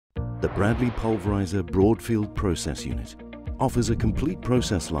The Bradley Pulverizer Broadfield Process Unit offers a complete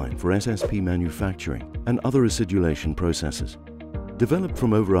process line for SSP manufacturing and other acidulation processes. Developed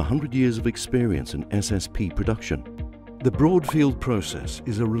from over 100 years of experience in SSP production, the Broadfield process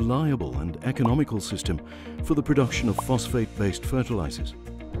is a reliable and economical system for the production of phosphate-based fertilizers.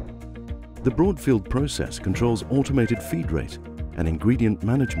 The Broadfield process controls automated feed rate and ingredient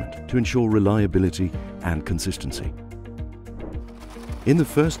management to ensure reliability and consistency. In the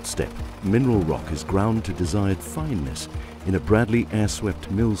first step, mineral rock is ground to desired fineness in a Bradley Airswept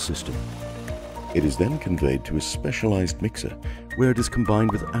mill system. It is then conveyed to a specialized mixer where it is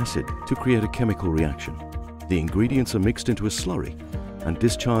combined with acid to create a chemical reaction. The ingredients are mixed into a slurry and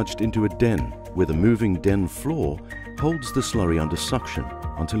discharged into a den where the moving den floor holds the slurry under suction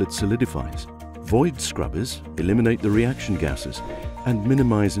until it solidifies. Void scrubbers eliminate the reaction gases and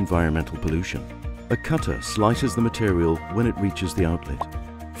minimize environmental pollution. A cutter slices the material when it reaches the outlet.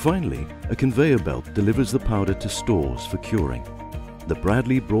 Finally, a conveyor belt delivers the powder to stores for curing. The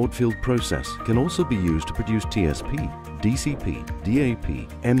Bradley Broadfield process can also be used to produce TSP, DCP, DAP,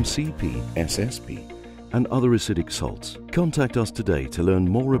 MCP, SSP, and other acidic salts. Contact us today to learn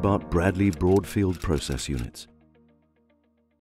more about Bradley Broadfield process units.